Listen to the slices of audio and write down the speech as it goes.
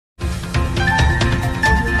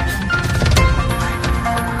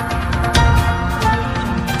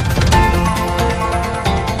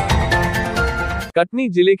कटनी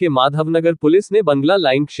जिले के माधवनगर पुलिस ने बंगला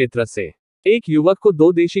लाइन क्षेत्र से एक युवक को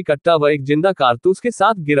 2 देशी कट्टा व एक जिंदा कारतूस के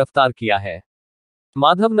साथ गिरफ्तार किया है।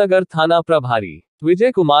 माधवनगर थाना प्रभारी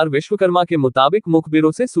विजय कुमार विश्वकर्मा के मुताबिक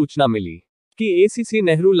मुखबिरों से सूचना मिली कि ACC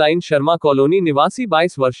Nehru line Sharma colony निवासी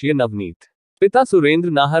 22 वर्षीय नवनीत पिता सुरेंद्र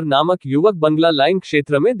नाहर नामक युवक बंगला लाइन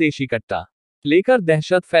क्षेत्र में देशी कट्टा लेकर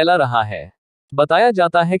दहशत फैला रहा है। बताया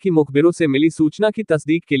जाता है कि मुखबिरों से मिली सूचना की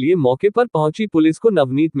तस्दीक के लिए मौके पर पहुंची पुलिस को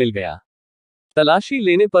नवनीत मिल गया। तलाशी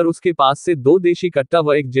लेने पर उसके पास से 2 देशी कट्टा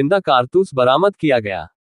व एक जिंदा कारतूस बरामद किया गया।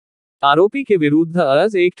 आरोपी के विरुद्ध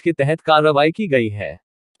अरज एक्ट के तहत कार्रवाई की गई है।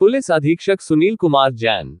 पुलिस अधीक्षक सुनील कुमार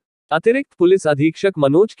जैन, अतिरिक्त पुलिस अधीक्षक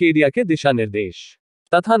मनोज केडिया के दिशा निर्देश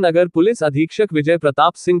तथा नगर पुलिस अधीक्षक विजय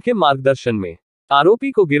प्रताप सिंह के मार्गदर्शन में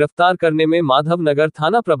आरोपी को गिरफ्तार करने में माधवनगर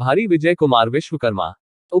थाना प्रभारी विजय कुमार विश्वकर्मा,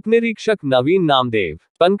 उपनिरीक्षक नवीन नामदेव,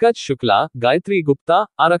 पंकज शुक्ला, गायत्री गुप्ता,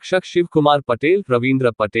 आरक्षक शिव कुमार पटेल,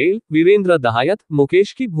 रविंद्र पटेल, वीरेंद्र दहायत,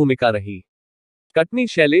 मुकेश की भूमिका रही। कटनी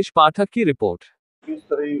शैलेश पाठक की रिपोर्ट। किस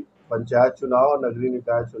तरह पंचायत चुनाव और नगरीय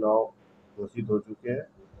निकाय चुनाव घोषित हो चुके हैं,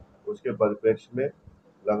 उसके परिप्रेक्ष्य में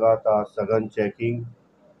लगातार सघन चेकिंग,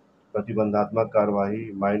 प्रतिबंधात्मक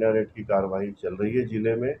कार्रवाई, माइनर रेड की कार्रवाई चल रही है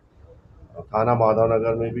जिले में। थाना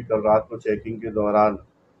माधवनगर में भी कल रात को चेकिंग के दौरान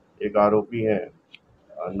एक आरोपी हैं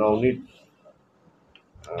नवनीत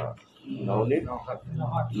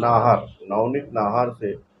नाहर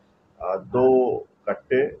से 2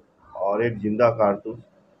 कट्टे और एक जिंदा कारतूस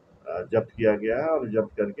जब्त किया गया है और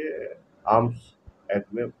जब्त करके आर्म्स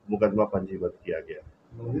एक्ट में मुकदमा पंजीबद्ध किया गया है।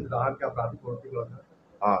 नवनीत नाहर क्या आपराधिक है?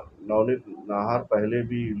 हाँ, नवनीत नाहर पहले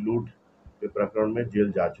भी लूट के प्रकरण में जेल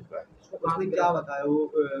जा चुका है। उसने क्या बताया,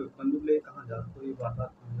 वो बंदूक ले कहाँ जा रहा, कोई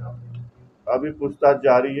वारदात? अभी पूछताछ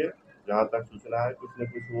जारी है। जहाँ तक सूचना है कुछ न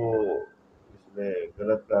कुछ वो इसमें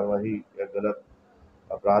गलत कार्रवाई या गलत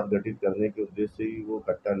अपराध घटित करने के उद्देश्य से ही वो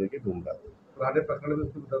कट्टा लेके घूम रहा था। पुराने प्रकरण में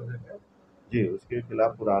उसको दर्ज है क्या? जी, उसके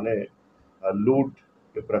खिलाफ पुराने लूट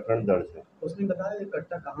के प्रकरण दर्ज है। उसने बताया ये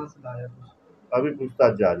कट्टा कहाँ से लाया? अभी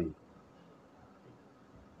पूछताछ जारी है।